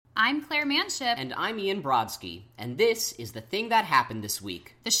I'm Claire Manship. And I'm Ian Brodsky. And this is The Thing That Happened This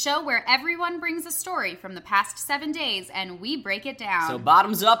Week. The show where everyone brings a story from the past 7 days and we break it down. So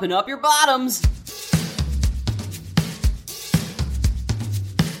bottoms up and up your bottoms!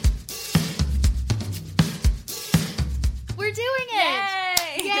 We're doing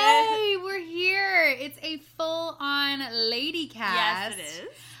it! Yay! Yay! We're here! It's a full-on lady cast. Yes, it is.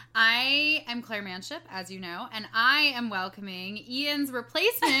 I am Claire Manship, as you know, and I am welcoming Ian's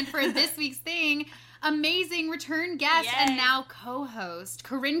replacement for this week's thing, amazing return guest Yay. and now co-host,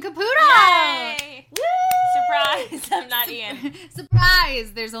 Corinne Caputo! Yay! Woo! Surprise! I'm not Ian.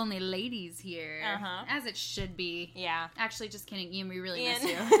 Surprise! There's only ladies here. Uh-huh. As it should be. Yeah. Actually, just kidding. Ian, we really Ian.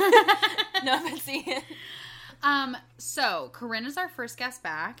 miss you. No offense, Ian. So, Corinne is our first guest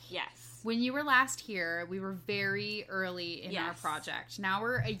back. Yes. When you were last here, we were very early in our Yes. project. Now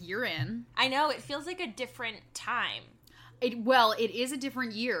we're a year in. I know, it feels like a different time. It is a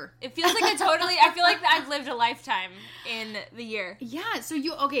different year. It feels like I feel like I've lived a lifetime in the year. Yeah, so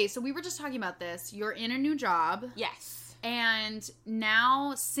we were just talking about this. You're in a new job. Yes. And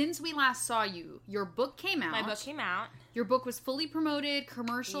now, since we last saw you, your book came out. My book came out. Your book was fully promoted,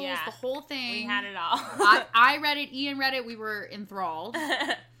 commercials, Yeah. the whole thing. We had it all. I read it, Ian read it, we were enthralled.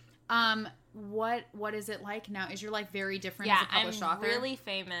 What is it like now? Is your life very different as a published author? I'm really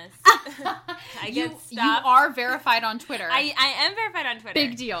famous. I get stuff. You are verified on Twitter. I am verified on Twitter.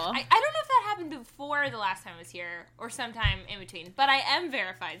 Big deal. I don't know if that happened before the last time I was here or sometime in between, but I am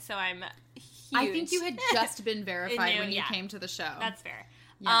verified, so I'm huge. I think you had just been verified when you yeah. came to the show. That's fair.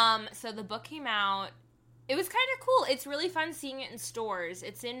 Yeah. So the book came out. It was kind of cool. It's really fun seeing it in stores.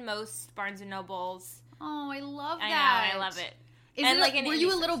 It's in most Barnes and Nobles. Oh, I love that. I know. I love it. Were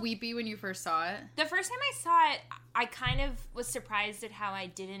you a little weepy when you first saw it? The first time I saw it, I kind of was surprised at how I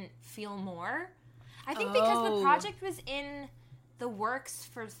didn't feel more. I think because the project was in the works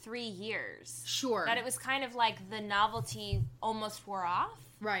for 3 years. Sure. That it was kind of like the novelty almost wore off.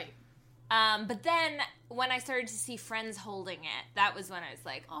 Right. But then when I started to see friends holding it, that was when I was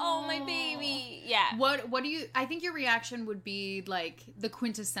like, oh, my baby. Yeah. What do you, I think your reaction would be like the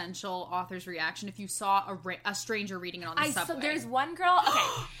quintessential author's reaction if you saw a stranger reading it on the subway. So there's one girl, okay,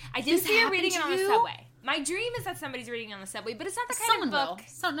 I did see her reading it on the subway. My dream is that somebody's reading it on the subway, but it's not the kind of book.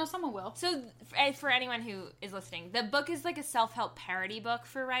 Someone will. So for anyone who is listening, the book is like a self-help parody book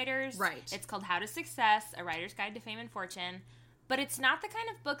for writers. Right. It's called How to Success, A Writer's Guide to Fame and Fortune. But it's not the kind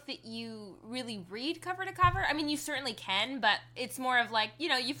of book that you really read cover to cover. I mean, you certainly can, but it's more of like,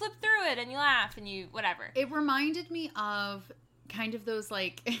 you flip through it and you laugh and you whatever. It reminded me of kind of those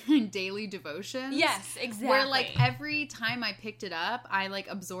like daily devotions. Yes, exactly. Where like every time I picked it up, I like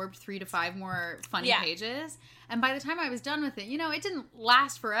absorbed 3 to 5 more funny pages. And by the time I was done with it, it didn't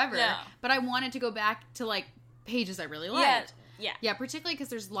last forever. No. But I wanted to go back to like pages I really liked. Yeah. Yeah, particularly because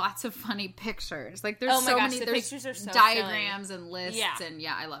there's lots of funny pictures. Like there's many the pictures are so diagrams silly. and lists and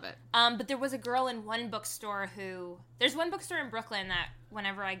I love it. But there was a girl in one bookstore there's one bookstore in Brooklyn that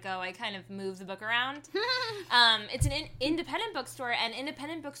whenever I go, I kind of move the book around. It's an independent bookstore, and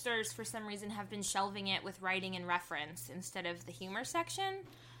independent bookstores for some reason have been shelving it with writing and reference instead of the humor section.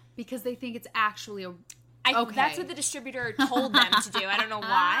 Because they think it's actually That's what the distributor told them to do. I don't know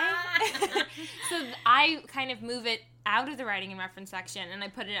why. So I kind of move it out of the writing and reference section, and I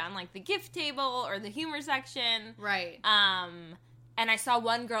put it on like the gift table or the humor section. Right. And I saw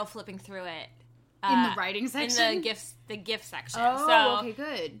one girl flipping through it. In the writing section? In the gift section. Oh, so, okay,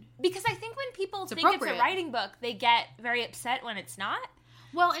 good. Because I think when people think it's a writing book, they get very upset when it's not.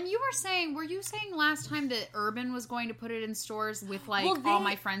 Well, and were you saying last time that Urban was going to put it in stores with like All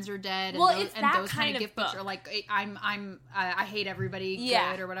My Friends Are Dead and those kind of gift books, or like I Hate Everybody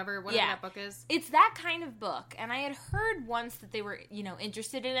Good or whatever that book is? It's that kind of book, and I had heard once that they were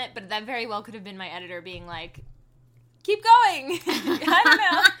interested in it, but that very well could have been my editor being like, keep going. I don't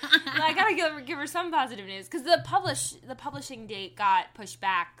know. I gotta give her some positive news because the publishing date got pushed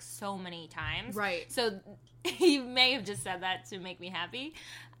back so many times. Right. So he may have just said that to make me happy.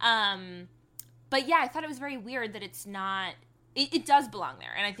 But yeah, I thought it was very weird that it's not. It does belong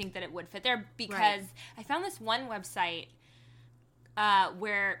there, and I think that it would fit there because I found this one website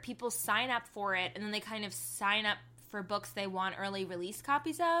where people sign up for it, and then they kind of sign up for books they want early release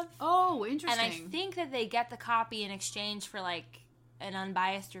copies of. Oh, interesting. And I think that they get the copy in exchange for, like, an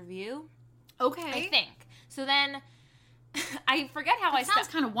unbiased review. Okay. I think. So then, I forget how that sounds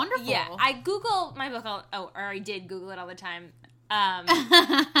kind of wonderful. Yeah. I Google my book, or I did Google it all the time. And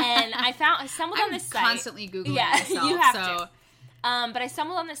I stumbled on this site. I'm constantly Googling myself. You have to. But I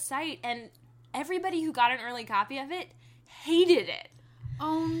stumbled on this site, and everybody who got an early copy of it hated it.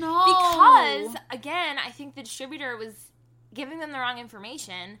 Oh, no. Because, again, I think the distributor was giving them the wrong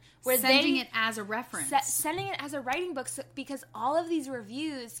information. Where sending it as a reference. Sending it as a writing book because all of these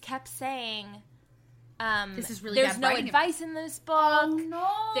reviews kept saying... this is really there's no advice in this book. Oh no!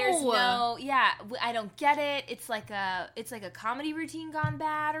 There's no, I don't get it. It's like a comedy routine gone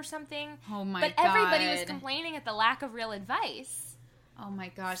bad or something. Oh my god! But everybody was complaining at the lack of real advice. Oh my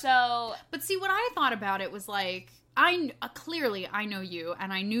gosh! So, but see, what I thought about it was like, clearly I know you,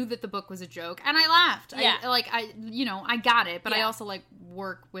 and I knew that the book was a joke, and I laughed. Yeah. I got it, but I also like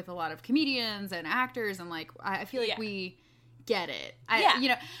work with a lot of comedians and actors, and like I feel like we get it.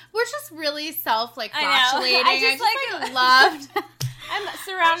 We're just really self-flatulating. I just loved. I'm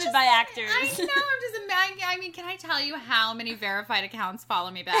surrounded by actors. I know. I'm just imagining. I mean, can I tell you how many verified accounts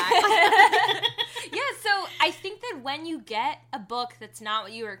follow me back? Yeah. So I think that when you get a book that's not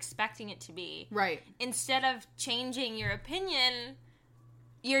what you were expecting it to be, right? Instead of changing your opinion,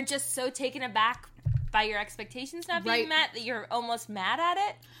 you're just so taken aback by your expectations not being met that you're almost mad at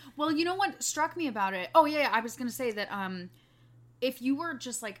it. Well, you know what struck me about it? Oh yeah, I was going to say that. If you were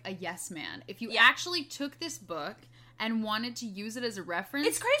just like a yes man, if you actually took this book and wanted to use it as a reference...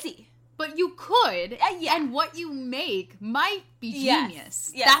 It's crazy. But you could, and what you make might be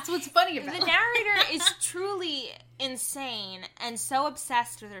genius. Yes. That's what's funny about it. The narrator is truly insane and so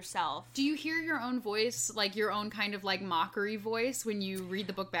obsessed with herself. Do you hear your own voice, like your own kind of like mockery voice when you read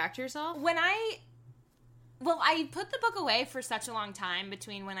the book back to yourself? I put the book away for such a long time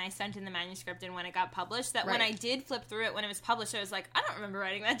between when I sent in the manuscript and when it got published that when I did flip through it when it was published, I was like, I don't remember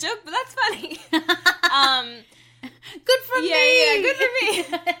writing that joke, but that's funny. Good for me. Yeah, good for me.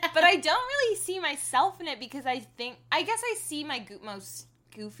 But I don't really see myself in it because I guess I see my most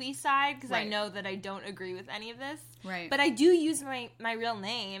goofy side because I know that I don't agree with any of this. Right. But I do use my real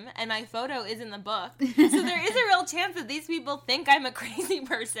name and my photo is in the book. So there is a real chance that these people think I'm a crazy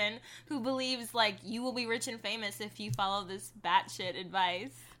person who believes like you will be rich and famous if you follow this batshit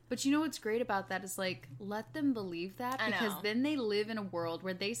advice. But you know what's great about that is like let them believe that because then they live in a world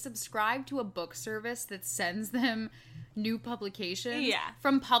where they subscribe to a book service that sends them new publications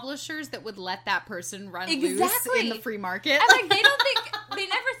from publishers that would let that person run loose in the free market. And like they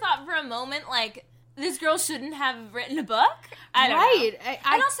never thought for a moment like this girl shouldn't have written a book. I don't know.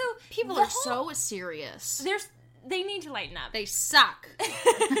 And also people are so serious. They need to lighten up. They suck.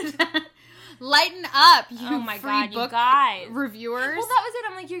 Lighten up, you oh my free God, book you guys. reviewers. Well, that was it.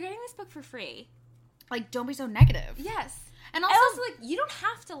 I'm like, you're getting this book for free. Like, don't be so negative. Yes. And also like, you don't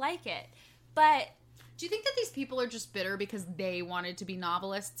have to like it. But do you think that these people are just bitter because they wanted to be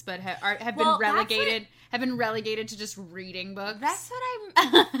novelists, but have been relegated to just reading books? That's what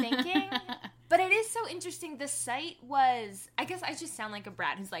I'm thinking. But it is so interesting. The site was, I guess I just sound like a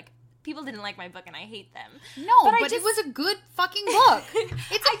brat who's like, people didn't like my book and I hate them. No, but it was a good fucking book.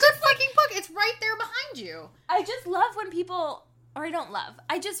 It's a good fucking book. It's right there behind you. I just love when people, or I don't love,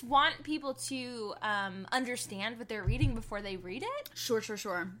 I just want people to understand what they're reading before they read it. Sure. So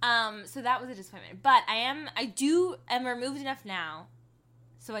that was a disappointment. But I am removed enough now,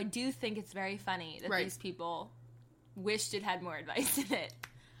 so I do think it's very funny that these people wished it had more advice in it.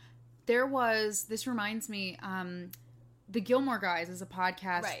 This reminds me, The Gilmore Guys is a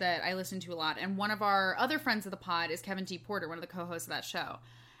podcast that I listen to a lot. And one of our other friends of the pod is Kevin T. Porter, one of the co-hosts of that show.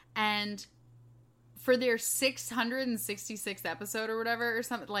 And for their 666th episode or whatever, or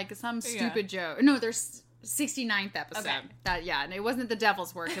something like some stupid joke. No, their 69th episode. Okay. And it wasn't the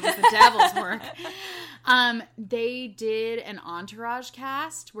devil's work. It was the devil's work. They did an Entourage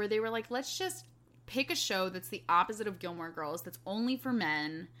cast where they were like, let's just pick a show that's the opposite of Gilmore Girls, that's only for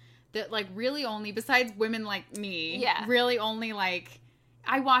men. That, like, really only, besides women like me, really only, like,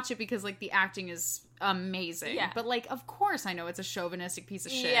 I watch it because, like, the acting is amazing. Yeah. But, like, of course I know it's a chauvinistic piece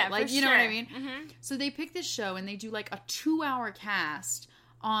of shit. Yeah, like, you know what I mean? Mm-hmm. So they pick this show and they do, like, a 2-hour cast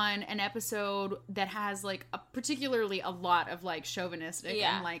on an episode that has, like, particularly a lot of, like, chauvinistic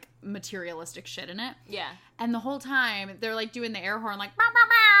and, like, materialistic shit in it. Yeah. And the whole time, they're, like, doing the air horn, like, bow, bow,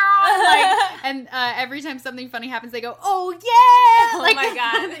 bow, like, and every time something funny happens, they go, oh, yeah! Oh, like, my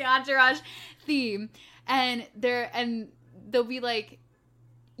God. The Entourage theme. And they'll be like,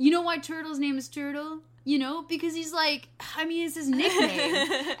 you know why Turtle's name is Turtle? You know? Because he's, like, I mean, it's his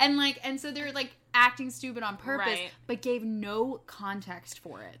nickname. and so they're, like, acting stupid on purpose, but gave no context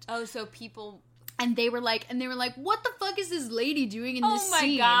for it. Oh, so people... And they were like, what the fuck is this lady doing in this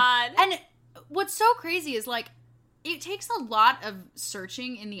scene? Oh my God. And what's so crazy is, like, it takes a lot of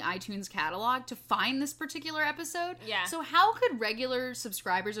searching in the iTunes catalog to find this particular episode. Yeah. So how could regular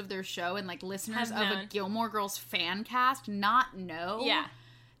subscribers of their show and, like, listeners of a Gilmore Girls fan cast not know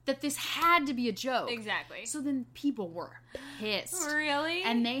that this had to be a joke? Exactly. So then people were pissed. Really?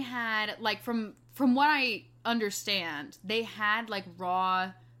 And they had, like, from what I understand, they had like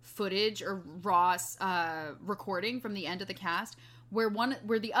raw footage or raw recording from the end of the cast where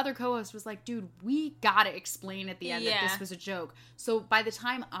the other co-host was like, dude, we gotta explain at the end that this was a joke. So by the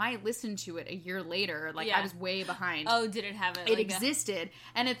time I listened to it a year later, like I was way behind. Oh, did it have it? It existed.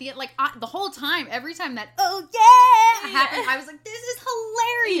 And at the end, like the whole time, every time that happened, I was like, this is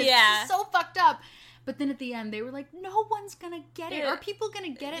hilarious. Yeah. This is so fucked up. But then at the end, they were like, no one's gonna get it. Are people gonna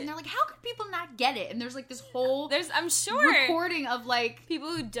get it? And they're like, how could people not get it? And there's like this whole I'm sure recording of like people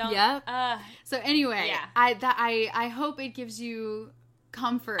who don't. Yep. So anyway, I hope it gives you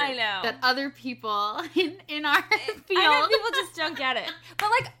comfort. I know that other people in our field, I know people just don't get it. But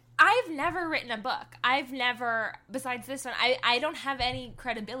like, I've never written a book. I've never, besides this one, I don't have any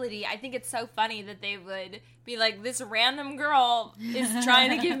credibility. I think it's so funny that they would be like, this random girl is trying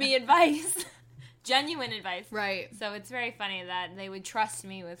to give me advice. Genuine advice. Right. So it's very funny that they would trust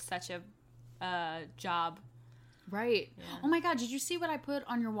me with such a job. Right. Yeah. Oh my God, did you see what I put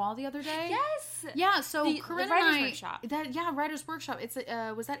on your wall the other day? Yes. Yeah, so Corinne the Writers Workshop. Writers Workshop. It's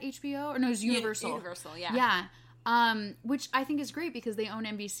was that HBO? Or no, it was Universal. Universal, yeah. Yeah. Which I think is great because they own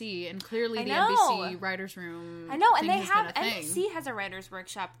NBC, and clearly the NBC Writers Room. I know, and they have NBC has a Writers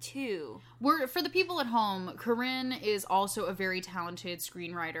Workshop too. For the people at home, Corinne is also a very talented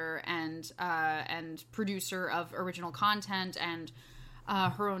screenwriter and producer of original content and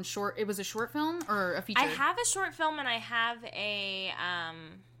her own short. It was a short film or a feature. I have a short film and I have a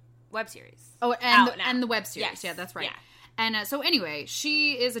web series. Oh, and the web series. Yes. Yeah, that's right. Yeah. And so anyway,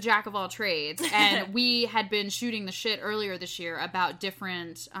 she is a jack of all trades, and we had been shooting the shit earlier this year about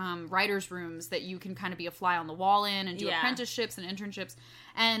different writers' rooms that you can kind of be a fly on the wall in and do apprenticeships and internships.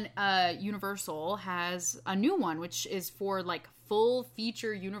 And Universal has a new one, which is for like full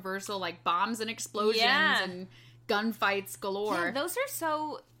feature Universal, like bombs and explosions and gunfights galore.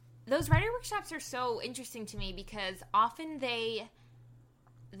 Yeah, those writer workshops are so interesting to me because often they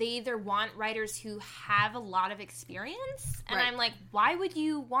either want writers who have a lot of experience, and I'm like, why would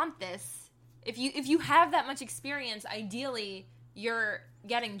you want this? If you have that much experience, ideally you're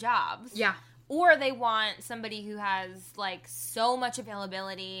getting jobs. Yeah. Or they want somebody who has like so much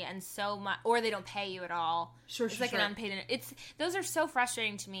availability and so much, or they don't pay you at all. It's like an unpaid. Those are so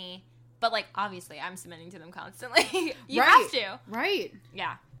frustrating to me. But like, obviously, I'm submitting to them constantly. You have to, right?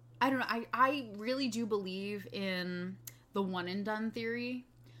 Yeah. I don't know. I really do believe in the one and done theory.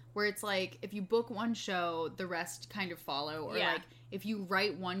 Where it's like, if you book one show, the rest kind of follow. Or like, if you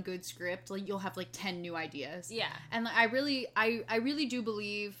write one good script, like you'll have like 10 new ideas. Yeah. And I really do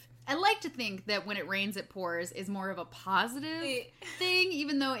believe, I like to think that when it rains, it pours is more of a positive thing.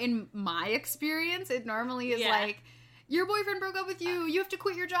 Even though in my experience, it normally is like, your boyfriend broke up with you, you have to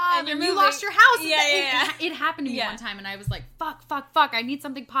quit your job, and you lost your house. It happened to me one time, and I was like, fuck, I need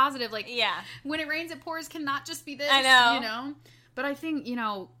something positive. Like, when it rains, it pours cannot just be this. I know. You know? But I think,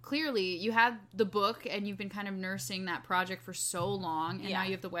 clearly you have the book and you've been kind of nursing that project for so long, and now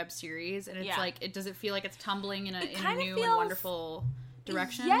you have the web series, and it's like, does it feel like it's tumbling in a new and wonderful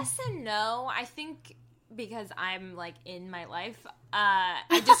direction? Yes and no. I think because I'm like in my life,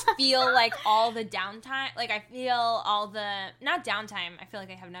 I just feel like all the downtime, like I feel all the, not downtime, I feel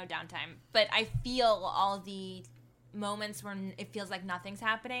like I have no downtime, but I feel all the moments when it feels like nothing's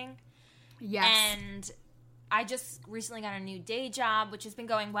happening. Yes. And I just recently got a new day job, which has been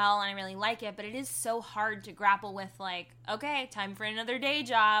going well, and I really like it, but it is so hard to grapple with, like, okay, time for another day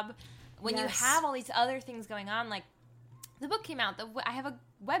job. When you have all these other things going on, like, the book came out, I have a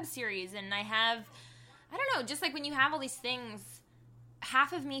web series, and I don't know, just like when you have all these things,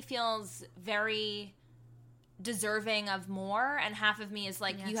 half of me feels very deserving of more, and half of me is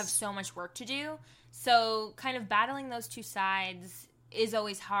like, you have so much work to do. So kind of battling those two sides is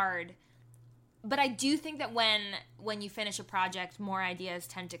always hard. But I do think that when you finish a project, more ideas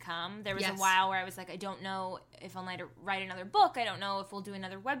tend to come. There was a while where I was like, I don't know if I'll write another book. I don't know if we'll do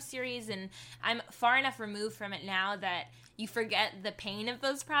another web series. And I'm far enough removed from it now that you forget the pain of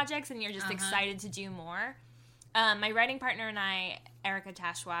those projects and you're just excited to do more. My writing partner and I, Erica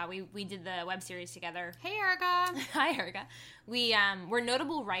Tashwa, we did the web series together. Hey, Erica. Hi, Erica. We were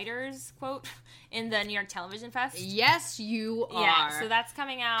notable writers, quote, in the New York Television Fest. Yes, you are. Yeah, so that's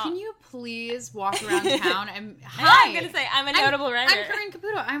coming out. Can you please walk around town and... Hi! I'm going to say, I'm a notable writer. I'm Corinne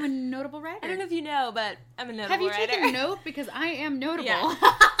Caputo. I'm a notable writer. I don't know if you know, but I'm a notable writer. Have you taken note? Because I am notable. Yeah.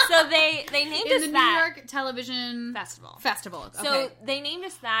 So they named us that. In the New York Television... Festival. Okay. So they named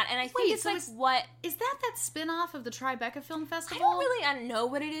us that, and I think it's like what... Is that spin-off of the Tribeca Film Festival? I don't really know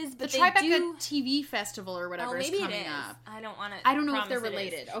what it is, but the Tribeca TV Festival or whatever is coming up. I don't want to. I don't know if they're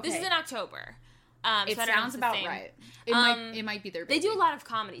related. Okay. This is in October. It sounds about right. It might be their baby. They do a lot of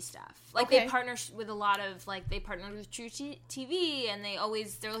comedy stuff. Like, they partner with a lot of, like, they partnered with True TV, and they're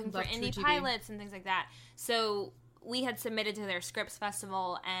looking for indie pilots and things like that. So we had submitted to their Scripps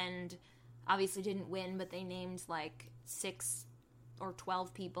Festival, and obviously didn't win, but they named, like, 6 or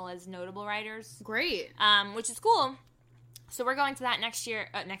 12 people as notable writers. Great. Which is cool. So we're going to that next year,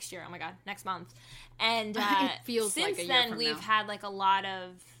 oh my god, next month. And it feels since like a year then, from we've now. had, like, a lot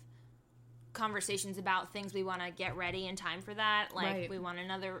of conversations about things we want to get ready in time for that. Like, we want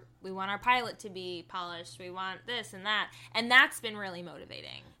our pilot to be polished, we want this and that. And that's been really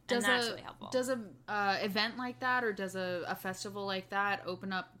motivating. And that's really helpful. Does a event like that, or does a festival like that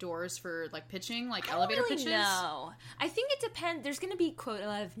open up doors for, like, pitching, like elevator pitches? No, I think it depends. There's going to be, quote, a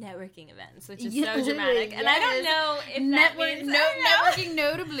lot of networking events, which is so dramatic, and I don't know if that means networking.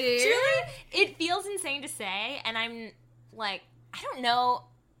 Notably, truly, it feels insane to say, and I'm like, I don't know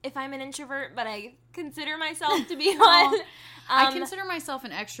if I'm an introvert, but I consider myself to be one. I consider myself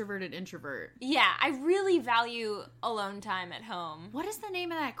an extroverted introvert. Yeah, I really value alone time at home. What is the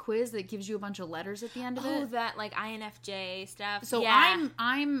name of that quiz that gives you a bunch of letters at the end of it? Oh, that, like, INFJ stuff. So yeah.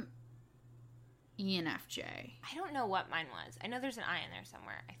 I'm ENFJ. I don't know what mine was. I know there's an I in there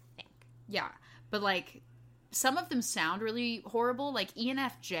somewhere, I think. Yeah, but, like, some of them sound really horrible. Like,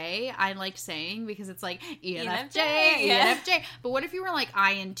 ENFJ, I like saying because it's like, ENFJ. But what if you were like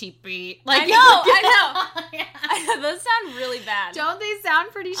INTP? Like, I know. Those sound really bad. Don't they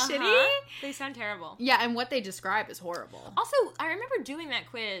sound pretty shitty? They sound terrible. Yeah, and what they describe is horrible. Also, I remember doing that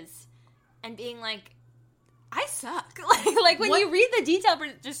quiz and being like, I suck. Like when you read the detailed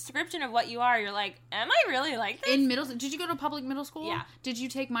description of what you are, you're like, am I really like this? In did you go to public middle school? Yeah. Did you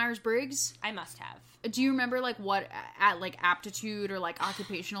take Myers-Briggs? I must have. Do you remember, like, what, like, aptitude or, like,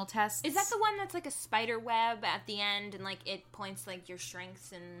 occupational tests? Is that the one that's, like, a spider web at the end and, like, it points, like, your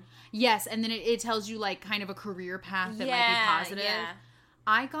strengths and... Yes, and then it tells you, like, kind of a career path that might be positive. Yeah.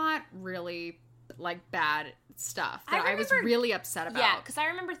 I got really, like, bad stuff that I was really upset about. Yeah, because I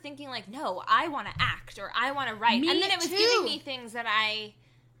remember thinking, like, no, I want to act or I want to write. And then it was giving me things that I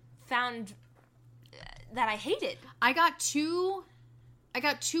found that I hated. I got two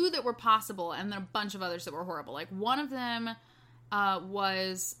that were possible, and then a bunch of others that were horrible. Like, one of them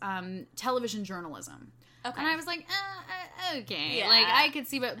was television journalism. Okay. And I was like, okay. Yeah. Like, I could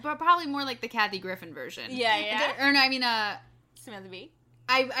see, but probably more like the Kathy Griffin version. Yeah. Or no, I mean, Samantha Bee?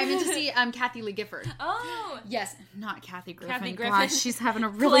 I meant to see Kathy Lee Gifford. Oh. Yes, not Kathy Griffin. Kathy Griffin. Gosh, she's having a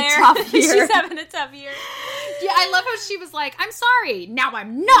really tough year. She's having a tough year. Yeah, I love how she was like, I'm sorry. Now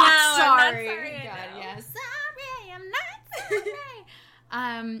I'm not sorry. I'm not sorry. God, yes. Sorry, I'm not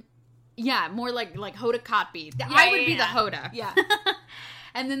sorry. Yeah, more like Hoda Kotb. I would be the Hoda. Yeah.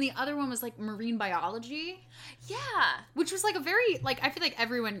 And then the other one was like marine biology. Yeah. Which was like a very, like, I feel like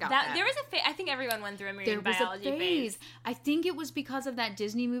everyone got that. There was a phase. I think everyone went through a marine biology phase. I think it was because of that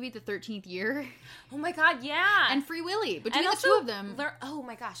Disney movie, The 13th Year. Oh my god, yeah. And Free Willy. Between the two of them. Oh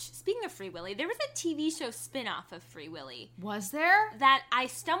my gosh. Speaking of Free Willy, there was a TV show spin-off of Free Willy. Was there? That I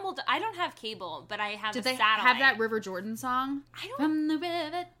don't have cable, but I have a satellite. Did they have that River Jordan song? From the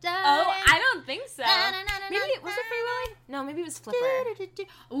river I don't think so. Maybe was it Free Willy? No, maybe it was Flipper.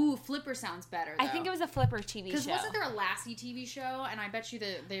 Ooh, Flipper sounds better, though. I think it was a Flipper TV show. Because wasn't there a Lassie TV show? And I bet you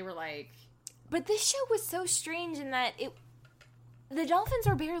that they were like... But this show was so strange in that the dolphins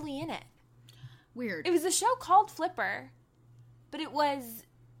are barely in it. Weird. It was a show called Flipper, but it was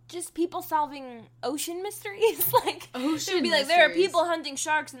just people solving ocean mysteries. Like, ocean would be like, there are people hunting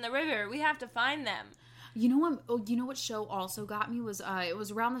sharks in the river. We have to find them. You know what? Oh, you know what show also got me was it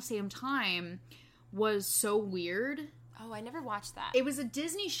was around the same time. Was So Weird. Oh, I never watched that. It was a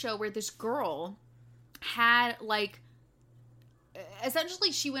Disney show where this girl had, like,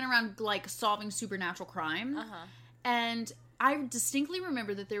 essentially she went around, like, solving supernatural crime. Uh-huh. And I distinctly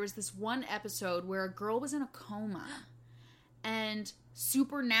remember that there was this one episode where a girl was in a coma. And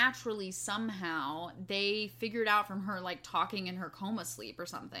supernaturally, somehow, they figured out from her, like, talking in her coma sleep or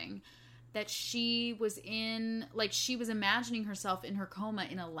something, that she was imagining herself in her coma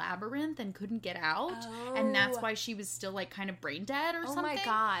in a labyrinth and couldn't get out. Oh. And that's why she was still, like, kind of brain dead or something. Oh my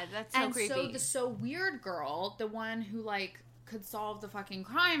god, that's so creepy. And so the So Weird girl, the one who, like, could solve the fucking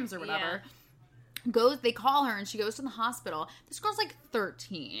crimes or whatever, they call her and she goes to the hospital. This girl's like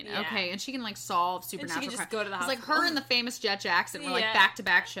 13, okay? And she can, like, solve supernatural crimes. She can just go to the hospital. It's like her and the famous Jet Jackson were, like,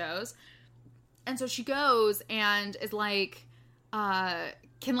 back-to-back shows. And so she goes and is like,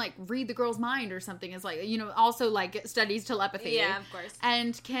 can, like, read the girl's mind or something. Is like, you know, also, like, studies telepathy. Yeah, of course.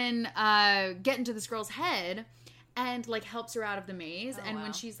 And can get into this girl's head. and like helps her out of the maze. And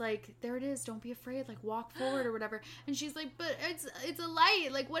when she's like, there it is, don't be afraid, like walk forward or whatever. And she's like, but it's a light.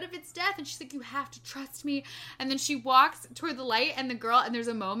 Like, what if it's death? And she's like, you have to trust me. And then she walks toward the light, and there's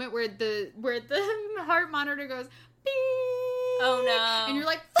a moment where the heart monitor goes, beep. Oh no. And you're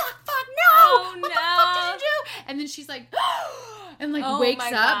like, fuck, no. What the fuck did you do? And then she's like, and like wakes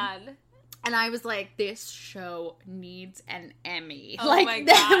up. God. And I was like, this show needs an Emmy. Oh like, my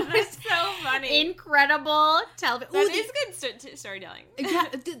God, that's so funny. Incredible television. That is good storytelling. Yeah,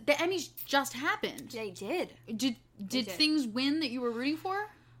 the Emmys just happened. They did. Did things win that you were rooting for?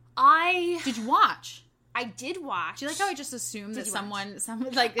 Did you watch? I did watch. Do you like how I just assumed that someone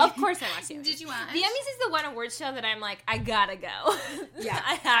like... Of course I watched it. Did you watch? The Emmys is the one award show that I'm like, I gotta go. Yeah,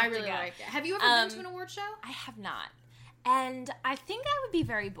 I really like it. Have you ever been to an award show? I have not. And I think I would be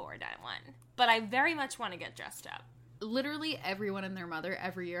very bored at one. But I very much want to get dressed up. Literally everyone and their mother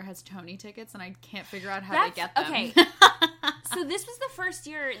every year has Tony tickets, and I can't figure out how they get them. Okay. So this was the first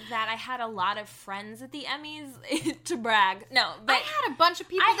year that I had a lot of friends at the Emmys to brag. No, but I had a bunch of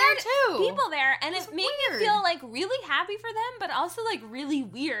people there too. People there, and it made me feel like really happy for them, but also like really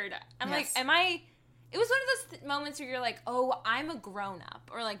weird. I'm like, it was one of those moments where you're like, oh, I'm a grown up,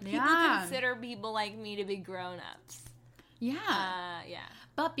 or like people consider people like me to be grown ups. Yeah. Yeah.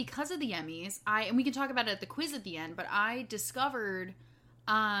 But because of the Emmys, and we can talk about it at the quiz at the end, but I discovered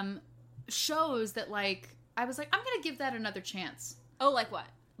shows that, like, I was like, I'm going to give that another chance. Oh, like what?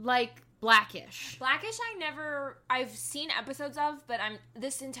 Like Blackish. Blackish I've seen episodes of, but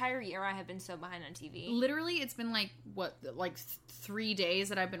this entire year I have been so behind on TV. Literally, it's been like 3 days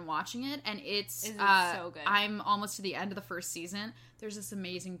that I've been watching it, and it's so good. I'm almost to the end of the first season. There's this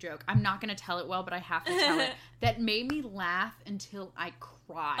amazing joke. I'm not going to tell it well, but I have to tell it. That made me laugh until I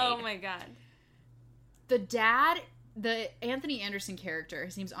cried. Oh my God. The Anthony Anderson character,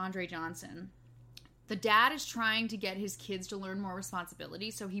 his name's Andre Johnson. The dad is trying to get his kids to learn more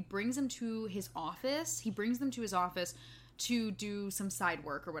responsibility, so he brings them to his office. He brings them to his office to do some side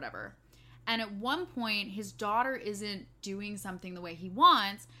work or whatever. And at one point, his daughter isn't doing something the way he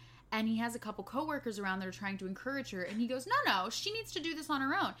wants, and he has a couple coworkers around that are trying to encourage her, and he goes, no, she needs to do this on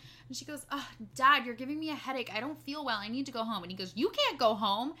her own. And she goes, oh, Dad, you're giving me a headache. I don't feel well. I need to go home. And he goes, you can't go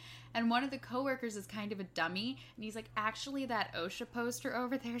home. And one of the coworkers is kind of a dummy, and he's like, actually, that OSHA poster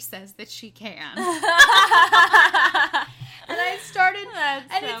over there says that she can. And I started,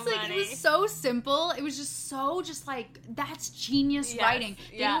 it's like, it was so simple. It was just so, that's genius writing.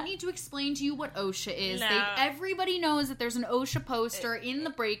 They don't need to explain to you what OSHA is. No. Everybody knows that there's an OSHA poster in the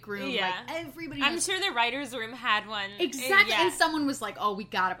break room. Yeah. Like, everybody knows. I'm sure the writer's room had one. Exactly. And someone was like, oh, we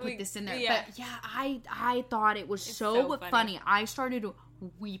gotta put this in there. Yeah. But yeah, I thought it was so funny. I started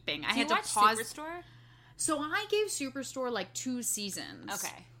weeping. I had to pause. Superstore? So I gave Superstore like 2 seasons.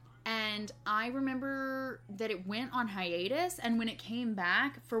 Okay. And I remember that it went on hiatus, and when it came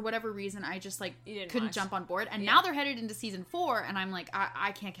back, for whatever reason, I just couldn't jump on board. And now they're headed into season 4, and I'm like,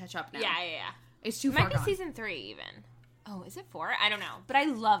 I can't catch up now. Yeah. It's too far gone. Might be season 3 even. Oh, is it 4? I don't know. But I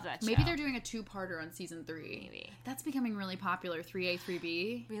love that show. Maybe they're doing a 2-parter on season 3. Maybe. That's becoming really popular, 3A,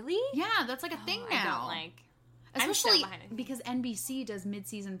 3B. Really? Yeah, that's like a thing now. I don't Especially because NBC does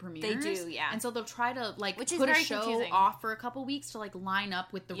mid-season premieres. They do, yeah. And so they'll try to, put a show off for a couple weeks to, line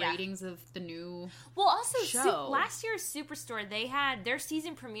up with the ratings of the new show. Last year's Superstore, they had, their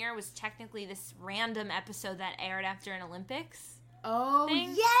season premiere was technically this random episode that aired after an Olympics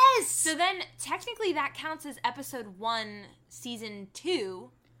thing. Yes! So then, technically, that counts as episode 1, season 2,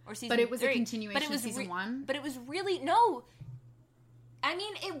 or season 3. But it was a continuation of season 1? But it was really, no. I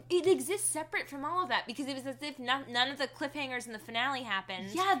mean, it exists separate from all of that, because it was as if none of the cliffhangers in the finale happened.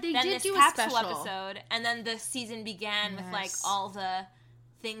 Yeah, they then did this do a capsule special episode, and then the season began with all the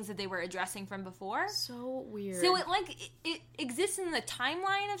things that they were addressing from before. So weird. So it exists in the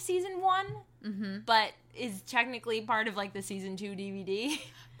timeline of season 1, but is technically part of the season 2 DVD.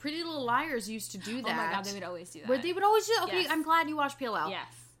 Pretty Little Liars used to do that. Oh my God, they would always do that. Where they would always do that. Okay, yes. I'm glad you watched PLL. Yes.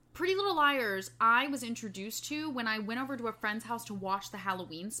 Pretty Little Liars, I was introduced to when I went over to a friend's house to watch the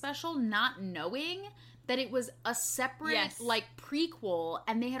Halloween special, not knowing that it was a separate, prequel,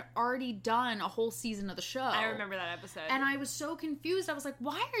 and they had already done a whole season of the show. I remember that episode. And I was so confused. I was like,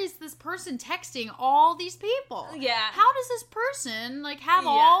 why is this person texting all these people? Yeah. How does this person, have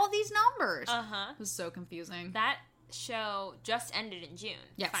all these numbers? Uh-huh. It was so confusing. That show just ended in June.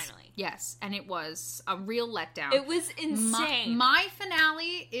 Yes. Finally. Yes. And it was a real letdown. It was insane. My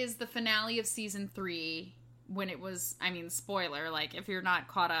finale is the finale of season 3 when it was, spoiler, if you're not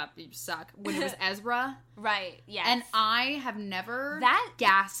caught up, you suck. When it was Ezra. Right. Yes. And I have never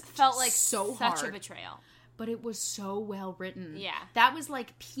gasped felt like so such hard. a betrayal. but it was so well written. Yeah. That was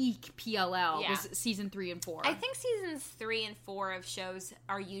like peak PLL, was season 3 and 4. I think seasons 3 and 4 of shows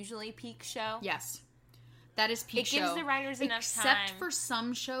are usually peak show. Yes. That is peak show. It gives the writers enough time. Except for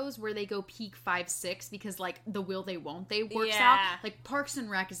some shows where they go peak 5, 6 because, like, the will they won't they works out. Like, Parks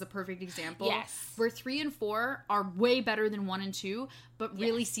and Rec is the perfect example. Yes. Where 3 and 4 are way better than 1 and 2, but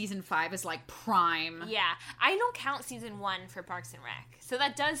really season 5 is, like, prime. Yeah. I don't count season 1 for Parks and Rec. So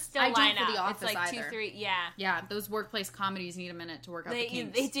that does still line up. I don't for The Office it's like either. 2, 3, yeah. Yeah, those workplace comedies need a minute to work out the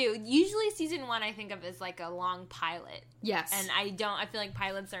kinks. They do. Usually season 1 I think of as, like, a long pilot. Yes. And I feel like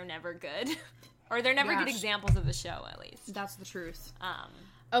pilots are never good. Or they're never good examples of the show, at least. That's the truth.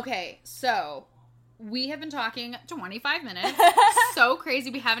 Okay, so we have been talking 25 minutes. So crazy.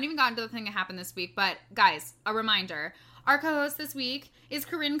 We haven't even gotten to the thing that happened this week. But, guys, a reminder. Our co-host this week is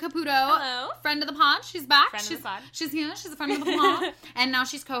Corinne Caputo. Hello. Friend of the pod. She's back. Friend of the pod. She's here. She's a friend of the pod. And now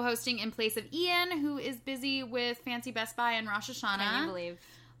she's co-hosting in place of Ian, who is busy with Fancy Best Buy and Rosh Hashanah. Can you believe?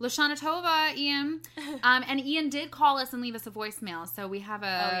 Lashana Tova, Ian. And Ian did call us and leave us a voicemail. So we have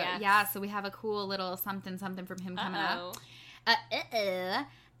so we have a cool little something from him coming up.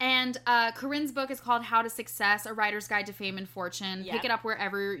 And Corinne's book is called How to Success, A Writer's Guide to Fame and Fortune. Yeah. Pick it up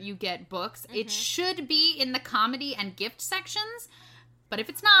wherever you get books. Mm-hmm. It should be in the comedy and gift sections. But if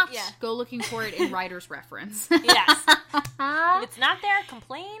it's not, go looking for it in Writer's Reference. Yes. If it's not there,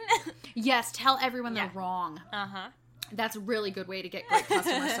 complain. Yes, tell everyone they're wrong. Uh-huh. That's a really good way to get great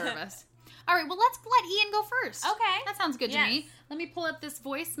customer service. All right, well, let's let Ian go first. Okay. That sounds good to me. Let me pull up this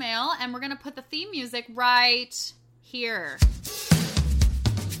voicemail, and we're going to put the theme music right here.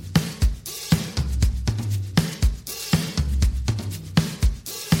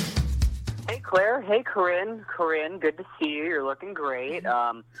 Hey, Claire. Hey, Corinne. Corinne, good to see you. You're looking great.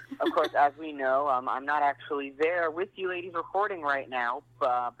 Of course, as we know, I'm not actually there with you ladies recording right now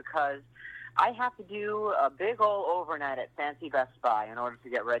because I have to do a big ol' overnight at Fancy Best Buy in order to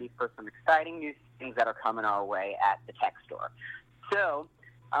get ready for some exciting new things that are coming our way at the tech store. So,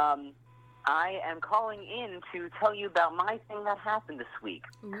 I am calling in to tell you about my thing that happened this week.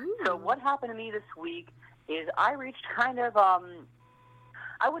 Ooh. So what happened to me this week is I reached kind of,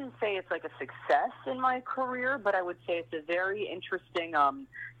 I wouldn't say it's like a success in my career, but I would say it's a very interesting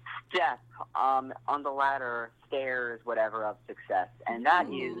step on the ladder, stairs, whatever, of success. And that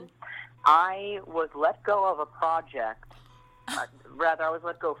is, I was let go of a project, rather I was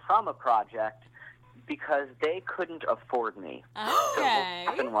let go from a project because they couldn't afford me. Okay. So what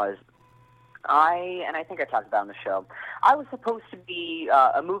happened was, I think I talked about it on the show, I was supposed to be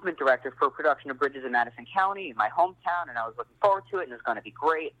a movement director for a production of Bridges in Madison County, in my hometown, and I was looking forward to it, and it was going to be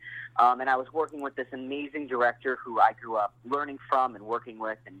great. And I was working with this amazing director who I grew up learning from and working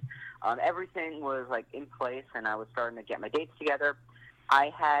with, and everything was like in place, and I was starting to get my dates together.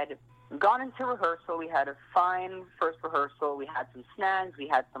 I had gone into rehearsal. We had a fine first rehearsal. We had some snags. We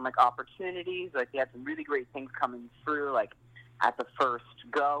had some like opportunities. Like we had some really great things coming through, like at the first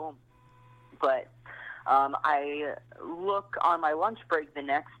go. But I look on my lunch break the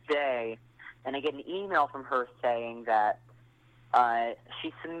next day, and I get an email from her saying that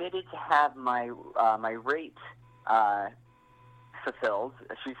she submitted to have my my rate fulfilled.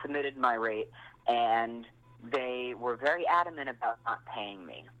 She submitted my rate, and they were very adamant about not paying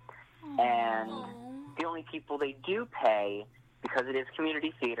me. And the only people they do pay, because it is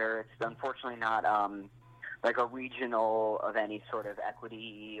community theater, it's unfortunately not like a regional of any sort of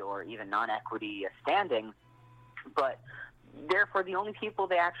equity or even non-equity standing, but therefore the only people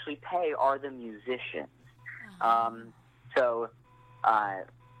they actually pay are the musicians. So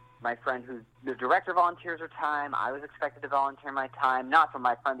my friend who's the director volunteers her time. I was expected to volunteer my time, not from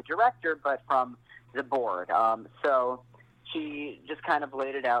my friend the director, but from the board. So she just kind of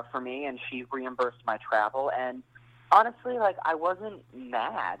laid it out for me, and she reimbursed my travel. And honestly, like, I wasn't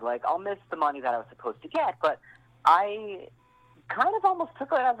mad. Like, I'll miss the money that I was supposed to get, but I kind of almost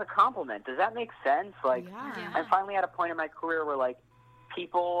took it as a compliment. Does that make sense? Like, I'm finally at a point in my career where, like,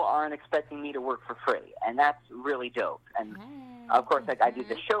 people aren't expecting me to work for free, and that's really dope. And, of course, like, I do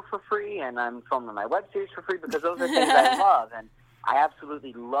the show for free, and I'm filming my web series for free because those are things I love, and I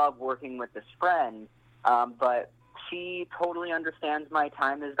absolutely love working with this friend, but she totally understands my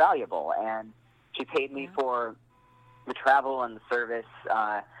time is valuable, and she paid me for the travel and the service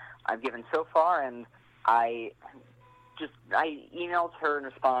I've given so far, and I emailed her in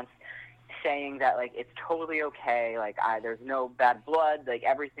response saying that, like, it's totally okay, like, there's no bad blood, like,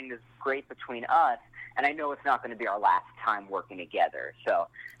 everything is great between us, and I know it's not going to be our last time working together, so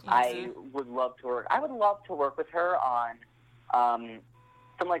I would love to work with her on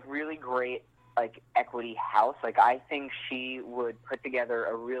some, like, really great, like, equity house. Like, I think she would put together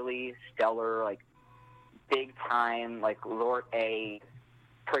a really stellar, like, big time, like, Lord A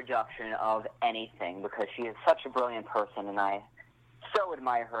production of anything, because she is such a brilliant person, and I so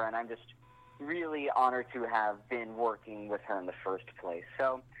admire her, and I'm just really honored to have been working with her in the first place.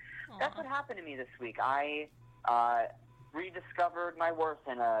 So that's what happened to me this week. I rediscovered my worth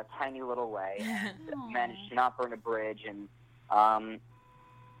in a tiny little way, and managed to not burn a bridge, and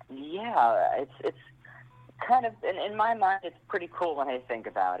it's kind of, in my mind, it's pretty cool when I think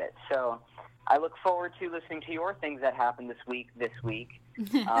about it. So I look forward to listening to your things that happened this week,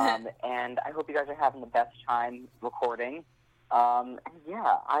 and I hope you guys are having the best time recording.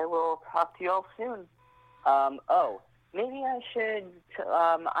 I will talk to you all soon. Maybe I should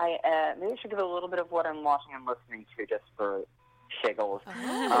give a little bit of what I'm watching and listening to just for shiggles.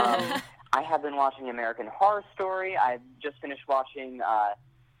 I have been watching American Horror Story. I've just finished watching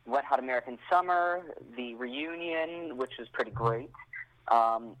Wet Hot American Summer, the reunion, which was pretty great.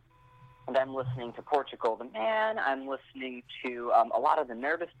 And I'm listening to Portugal the Man. I'm listening to a lot of the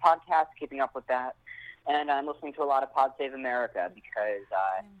Nervous podcasts, keeping up with that. And I'm listening to a lot of Pod Save America because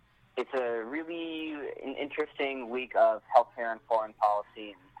it's a really interesting week of healthcare and foreign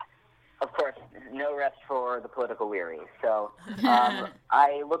policy. And, of course, no rest for the political weary. So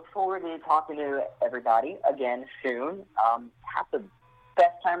I look forward to talking to everybody again soon. Have the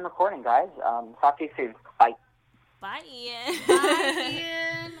best time recording, guys. Talk to you soon. Bye. Bye, Ian. Bye,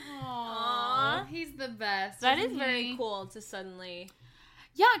 Ian. Aww. He's the best. That is very cool to suddenly...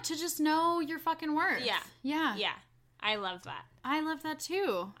 Yeah, to just know your fucking worth. Yeah. I love that. I love that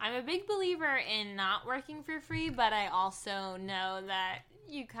too. I'm a big believer in not working for free, but I also know that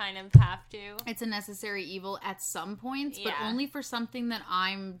you kind of have to. It's a necessary evil at some points, but only for something that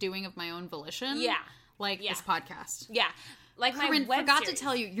I'm doing of my own volition. Yeah. Like this podcast. Yeah. Like Corinne, my web forgot series. to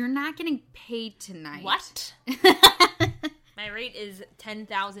tell you, you're not getting paid tonight. What? My rate is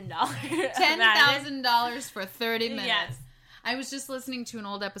 $10,000. $10,000 for 30 minutes. Yes. I was just listening to an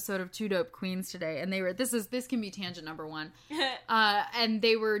old episode of Two Dope Queens today, and they were this can be tangent number one, and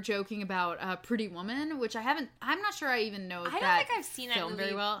they were joking about Pretty Woman, which I'm not sure I even know. I don't think I've seen that film movie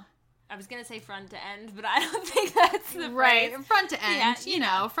very well. I was gonna say front to end, but I don't think that's the right phrase. Front to end. Yeah, you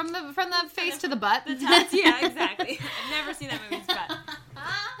know, from the face to the butt. The top, yeah, exactly. I've never seen that movie's butt.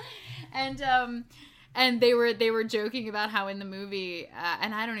 And they were joking about how in the movie,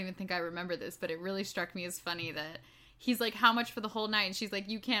 and I don't even think I remember this, but it really struck me as funny that. He's like, how much for the whole night? And she's like,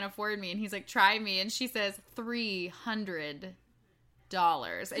 you can't afford me. And he's like, try me. And she says, $300.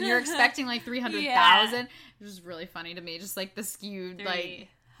 And you're expecting like $300,000. It was really funny to me. Just like the skewed, like...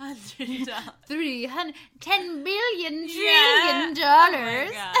 $300. $10 billion trillion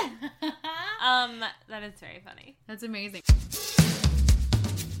dollars. Oh my God. That is very funny. That's amazing.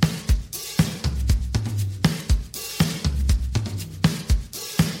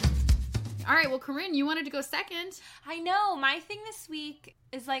 All right, well, Corinne, you wanted to go second. I know. My thing this week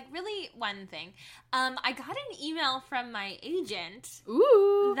is, like, really one thing. I got an email from my agent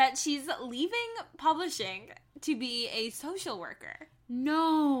that she's leaving publishing to be a social worker.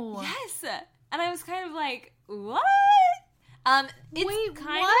 No. Yes. And I was kind of like, what? Wait,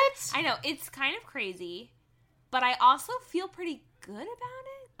 what? I know. It's kind of crazy, but I also feel pretty good about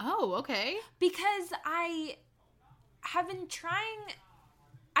it. Oh, okay. Because I have been trying...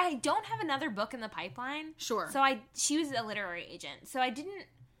 I don't have another book in the pipeline. Sure. So she was a literary agent. So I don't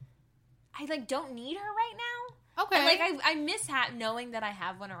need her right now. Okay. And, I miss knowing that I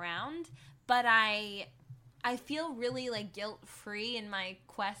have one around, but I feel really, like, guilt-free in my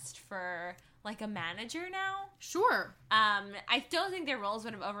quest for, like, a manager now. Sure. I don't think their roles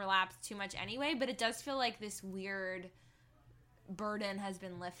would have overlapped too much anyway, but it does feel like this weird burden has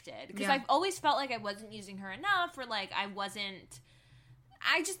been lifted. Because I've always felt like I wasn't using her enough, or, like,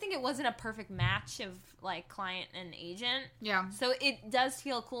 I just think it wasn't a perfect match of, like, client and agent. Yeah. So it does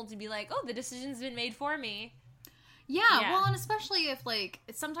feel cool to be like, oh, the decision's been made for me. Yeah, well, and especially if, like,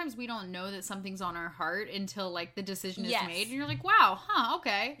 sometimes we don't know that something's on our heart until, like, the decision is made. And you're like, wow,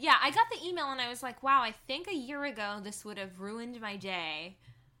 okay. Yeah, I got the email and I was like, wow, I think a year ago this would have ruined my day.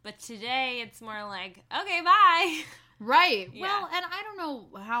 But today it's more like, okay, bye. Right. Yeah. Well, and I don't know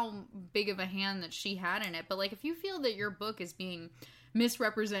how big of a hand that she had in it, but, like, if you feel that your book is being...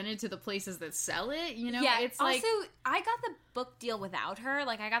 misrepresented to the places that sell it, you know? Yeah, it's also, I got the book deal without her.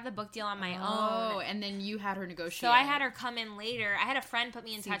 Like, I got the book deal on my own. Oh, and then you had her negotiate. So I had her come in later. I had a friend put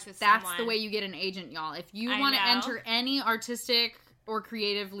me in touch with that's someone. the way you get an agent, y'all. If you want to enter any artistic or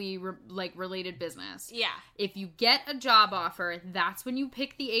creatively, related business. Yeah. If you get a job offer, that's when you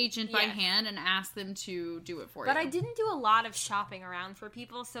pick the agent by hand and ask them to do it for you. But I didn't do a lot of shopping around for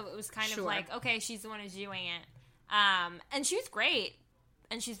people, so it was kind of like, okay, she's the one who's doing it. And she was great.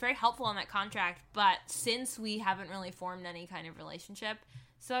 and she's very helpful on that contract, but since we haven't really formed any kind of relationship,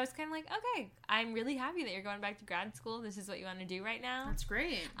 so I was kind of like, okay, I'm really happy that you're going back to grad school. This is what you want to do right now. That's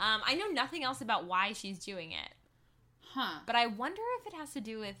great. I know nothing else about why she's doing it. Huh. But I wonder if it has to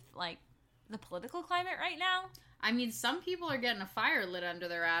do with, like, the political climate right now. I mean, some people are getting a fire lit under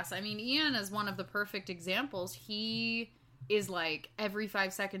their ass. I mean, Ian is one of the perfect examples. He is, like, every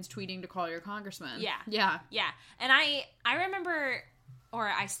 5 seconds tweeting to call your congressman. Yeah. Yeah. Yeah. And I remember, or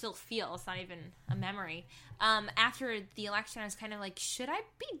I still feel, it's not even a memory, after the election, I was kind of like, should I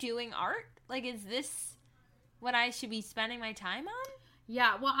be doing art? Like, is this what I should be spending my time on?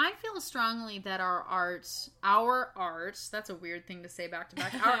 Yeah, well, I feel strongly that our art, that's a weird thing to say back to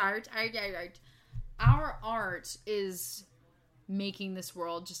back, our art is making this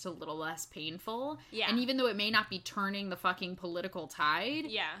world just a little less painful. Yeah. And even though it may not be turning the fucking political tide,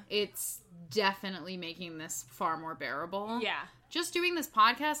 it's definitely making this far more bearable. Yeah. Just doing this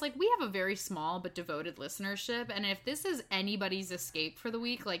podcast, like, we have a very small but devoted listenership, and if this is anybody's escape for the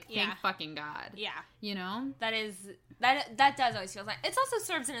week, like, thank fucking God. Yeah. You know? That does always feel like, it also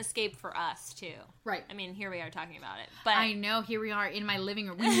serves an escape for us, too. Right. I mean, here we are talking about it. But I know, here we are in my living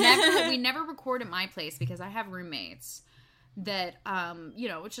room. We never record at my place because I have roommates that, you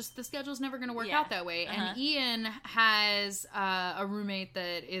know, it's just the schedule's never going to work out that way. And Ian has a roommate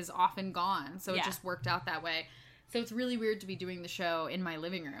that is often gone, so it just worked out that way. So it's really weird to be doing the show in my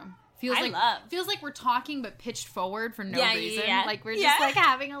living room. Feels like we're talking but pitched forward for no reason. Yeah. Like we're just like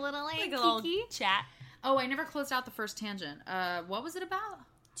having a little like a little chat. Oh, I never closed out the first tangent. What was it about?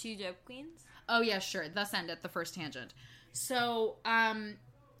 2 Dope Queens. Oh yeah, sure. Thus ended the first tangent. So,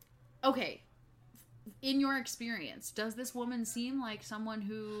 okay. In your experience, does this woman seem like someone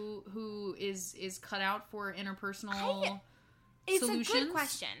who is cut out for interpersonal It's solutions? a good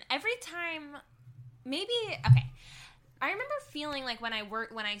question. Every time, okay. I remember feeling like when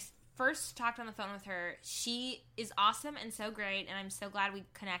I first talked on the phone with her, she is awesome and so great, and I'm so glad we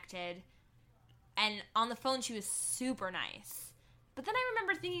connected. And on the phone, she was super nice. But then I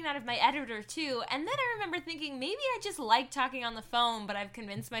remember thinking that of my editor, too. And then I remember thinking, maybe I just like talking on the phone, but I've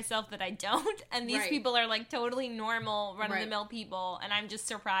convinced myself that I don't. And these people are, like, totally normal, run-of-the-mill people. And I'm just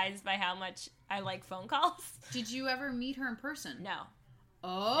surprised by how much I like phone calls. Did you ever meet her in person? No.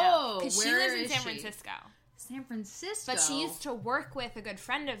 Oh, because she lives in San Francisco. San Francisco? But she used to work with a good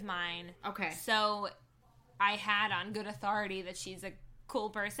friend of mine. Okay. So I had on good authority that she's a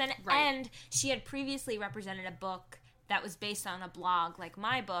cool person. Right. And she had previously represented a book that was based on a blog like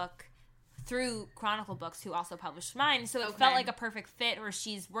my book through Chronicle Books, who also published mine. So it felt like a perfect fit, where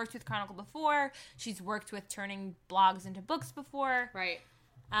she's worked with Chronicle before, she's worked with turning blogs into books before. Right.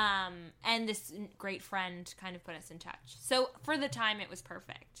 And this great friend kind of put us in touch. So for the time, it was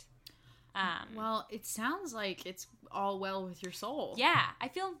perfect. Well, it sounds like it's all well with your soul. Yeah, I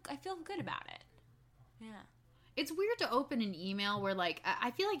feel good about it. Yeah. It's weird to open an email where, like,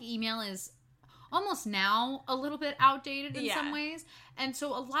 I feel like email is almost now a little bit outdated in some ways. And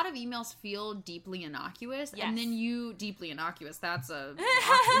so a lot of emails feel deeply innocuous. Yes. And then you... Deeply innocuous. That's a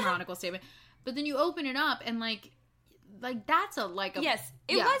oxymoronical statement. But then you open it up and, like that's a... Yes.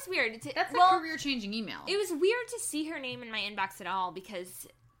 It was weird. That's a career-changing email. It was weird to see her name in my inbox at all, because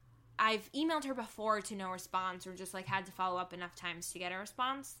I've emailed her before to no response, or just, like, had to follow up enough times to get a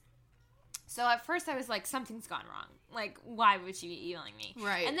response. So at first I was like, something's gone wrong. Like, why would she be emailing me?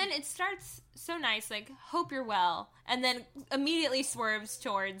 Right. And then it starts so nice, like, hope you're well. And then immediately swerves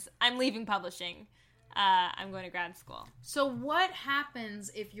towards, I'm leaving publishing. I'm going to grad school. So what happens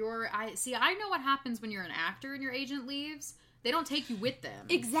if you're... I know what happens when you're an actor and your agent leaves. They don't take you with them.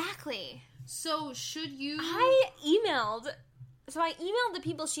 Exactly. So should you... I emailed the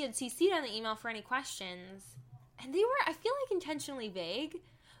people she had CC'd on the email for any questions. And they were, I feel like, intentionally vague.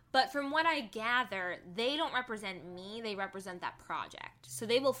 But from what I gather, they don't represent me. They represent that project. So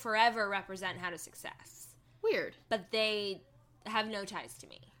they will forever represent How to Success. Weird. But they have no ties to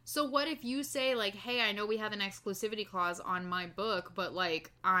me. So what if you say, like, hey, I know we have an exclusivity clause on my book, but,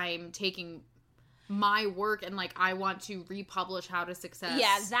 like, I'm taking my work and, like, I want to republish How to Success.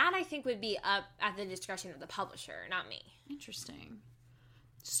 Yeah, that I think would be up at the discretion of the publisher, not me. Interesting.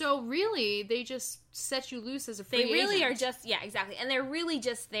 So really, they just set you loose as a free agent. They really are just, yeah, exactly. And they're really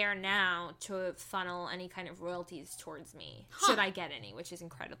just there now to funnel any kind of royalties towards me, should I get any, which is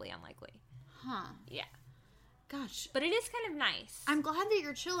incredibly unlikely. Huh. Yeah. Gosh. But it is kind of nice. I'm glad that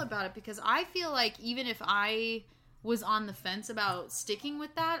you're chill about it, because I feel like even if I was on the fence about sticking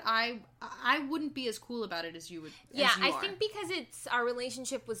with that, I wouldn't be as cool about it as you would. Yeah, I think because our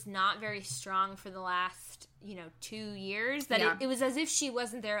relationship was not very strong for the last, 2 years, that it was as if she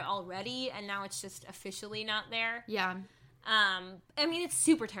wasn't there already, and now it's just officially not there. Yeah. I mean, it's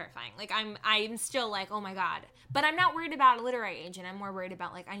super terrifying. Like, I'm still like, oh my God. But I'm not worried about a literary agent. I'm more worried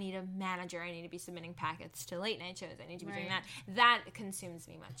about, like, I need a manager. I need to be submitting packets to late night shows. I need to be doing that. That consumes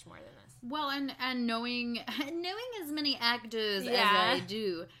me much more than this. Well, and knowing as many actors as I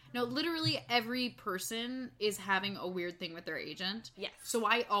do. No, literally every person is having a weird thing with their agent. Yes. So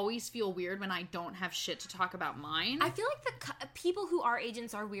I always feel weird when I don't have shit to talk about mine. I feel like the people who are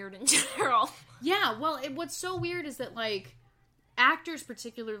agents are weird in general. Yeah, well, what's so weird is that, like, actors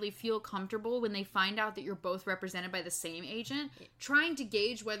particularly feel comfortable when they find out that you're both represented by the same agent, trying to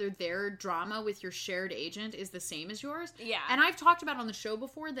gauge whether their drama with your shared agent is the same as yours. Yeah. And I've talked about on the show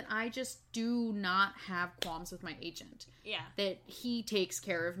before that I just do not have qualms with my agent. Yeah. That he takes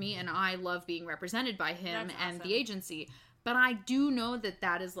care of me and I love being represented by him and the agency. But I do know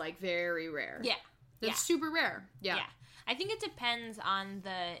that is, like, very rare. Yeah. That's super rare. Yeah. Yeah. I think it depends on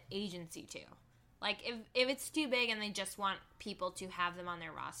the agency, too. Like, if it's too big and they just want people to have them on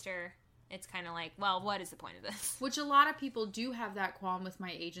their roster, it's kind of like, well, what is the point of this? Which a lot of people do have that qualm with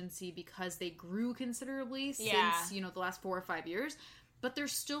my agency because they grew considerably since, the last 4 or 5 years. But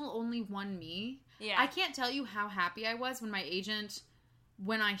there's still only one me. Yeah. I can't tell you how happy I was when my agent...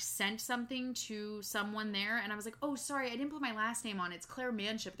 when I sent something to someone there, and I was like, oh, sorry, I didn't put my last name on it. It's Claire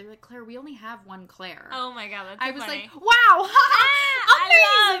Manship. They're like, Claire, we only have one Claire. Oh, my God, that's so I was funny. like, wow,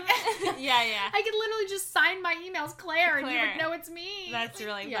 amazing! Yeah. I could literally just sign my emails Claire, and you would know it's me. That's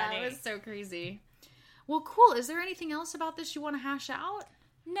really funny. Yeah, it was so crazy. Well, cool. Is there anything else about this you want to hash out?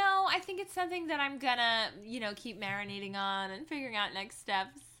 No, I think it's something that I'm gonna, keep marinating on and figuring out next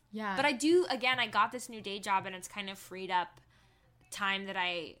steps. Yeah. But I got this new day job, and it's kind of freed up time that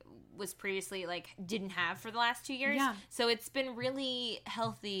I was previously, like, didn't have for the last 2 years. Yeah. So it's been really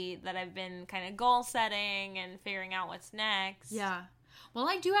healthy that I've been kind of goal setting and figuring out what's next. Yeah. Well,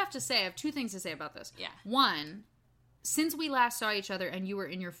 I do have to say, I have 2 things to say about this. Yeah. One, since we last saw each other and you were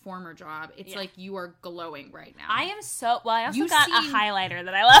in your former job, it's like you are glowing right now. I am so... Well, I also got a highlighter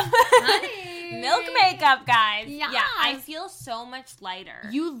that I love. Honey! Milk makeup, guys. Yes. Yeah, I feel so much lighter.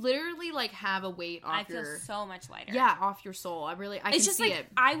 You literally, like, have a weight off your... I feel so much lighter. Yeah, off your soul. I can just see like, it.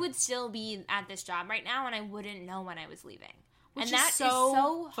 I would still be at this job right now and I wouldn't know when I was leaving. Which and that is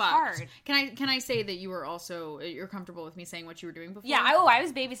so hard. Can I say that you were also, you're comfortable with me saying what you were doing before? Yeah, I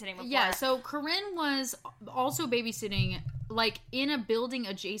was babysitting before. Yeah, so Corinne was also babysitting, like, in a building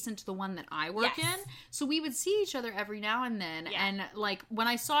adjacent to the one that I work in. So we would see each other every now and then. Yeah. And, like, when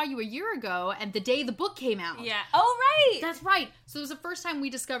I saw you a year ago and the day the book came out. Yeah. Oh, right. That's right. So it was the first time we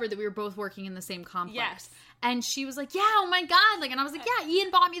discovered that we were both working in the same complex. Yes. And she was like, yeah, oh my God. Like, and I was like, yeah,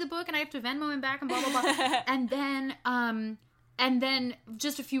 Ian bought me the book and I have to Venmo him back and blah, blah, blah. And then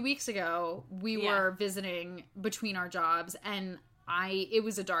just a few weeks ago, we were visiting between our jobs, and it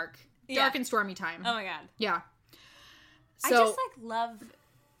was a dark and stormy time. Oh my God. Yeah. So, I just,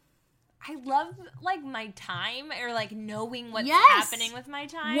 I love, like, my time, or, like, knowing what's happening with my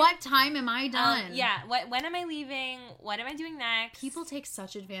time. What time am I done? When am I leaving? What am I doing next? People take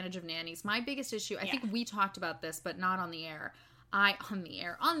such advantage of nannies. My biggest issue, I think we talked about this, but not on the air.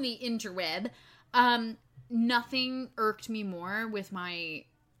 On the interweb. Nothing irked me more with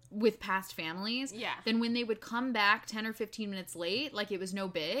past families than when they would come back 10 or 15 minutes late, like it was no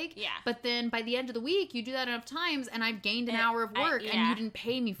big. Yeah. But then by the end of the week, you do that enough times, and I've gained an hour of work, and you didn't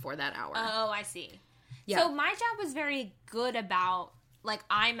pay me for that hour. Oh, I see. Yeah. So my job was very good about, like,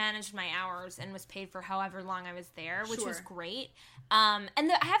 I managed my hours and was paid for however long I was there, which was great. I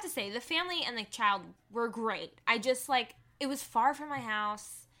have to say, the family and the child were great. I just, like, it was far from my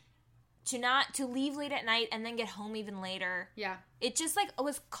house. To leave late at night and then get home even later. Yeah. It just, like,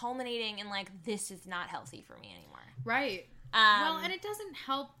 was culminating in, like, this is not healthy for me anymore. Right. Well, and it doesn't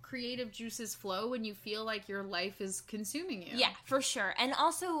help creative juices flow when you feel like your life is consuming you. Yeah, for sure. And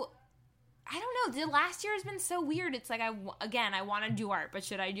also, I don't know, the last year has been so weird. It's like, I want to do art, but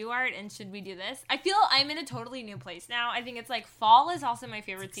should I do art, and should we do this? I feel I'm in a totally new place now. I think it's like fall is also my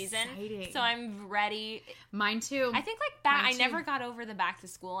favorite season. So I'm ready. Mine too. I think, like, I never got over the back to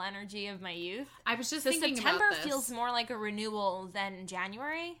school energy of my youth. I was just thinking September about this. feels more like a renewal than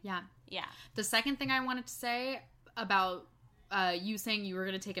January. Yeah. Yeah. The second thing I wanted to say about you saying you were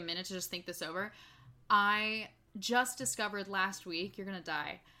going to take a minute to just think this over, I just discovered last week, you're going to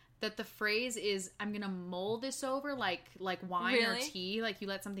die, that the phrase is, I'm going to mull this over like wine or tea. Like, you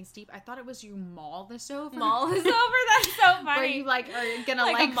let something steep. I thought it was you maul this over. Maul this over? That's so funny. Where you, like, are going to,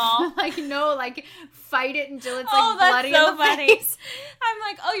 like, maul? like, fight it until it's, like, bloody so in the funny. face. I'm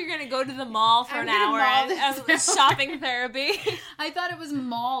like, oh, you're going to go to the mall for an hour and shopping therapy. I thought it was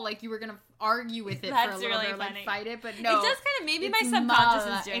maul, like you were going to argue with it for a little bit, like, fight it, but no. It does kind of, maybe my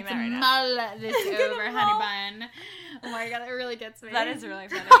subconscious is doing that right now. Mull this over, honey bun. Oh my god, that really gets me. That is really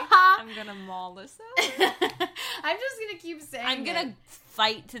funny. I'm gonna maul this over. I'm just gonna keep saying I'm gonna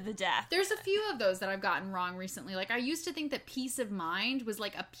fight to the death. There's a few of those that I've gotten wrong recently. Like, I used to think that peace of mind was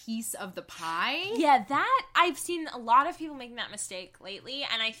like a piece of the pie. Yeah, that, I've seen a lot of people making that mistake lately,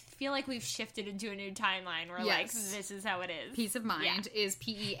 and I feel like we've shifted into a new timeline where, like, this is how it is. Peace of mind is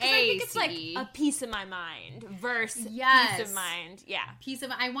P-E-A-C-E. I think it's like a piece of my mind versus peace of mind. Yeah.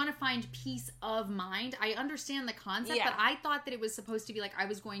 I want to find peace of mind. I understand the concept, but I thought that it was supposed to be like I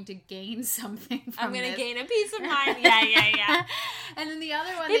was going to gain something from I'm going to gain a piece of mind. Yeah. And then the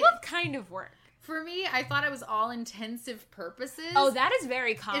other one... They both kind of work. For me, I thought it was all intensive purposes. Oh, that is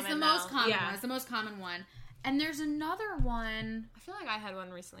very common. It's the most common one. It's the most common one. And there's another one. I feel like I had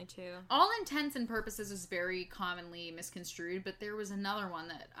one recently, too. All intents and purposes is very commonly misconstrued, but there was another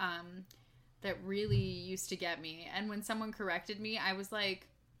one that really used to get me. And when someone corrected me, I was like...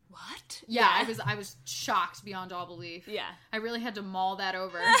 What? Yeah, I was shocked beyond all belief. Yeah. I really had to mull that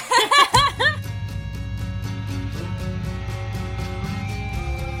over.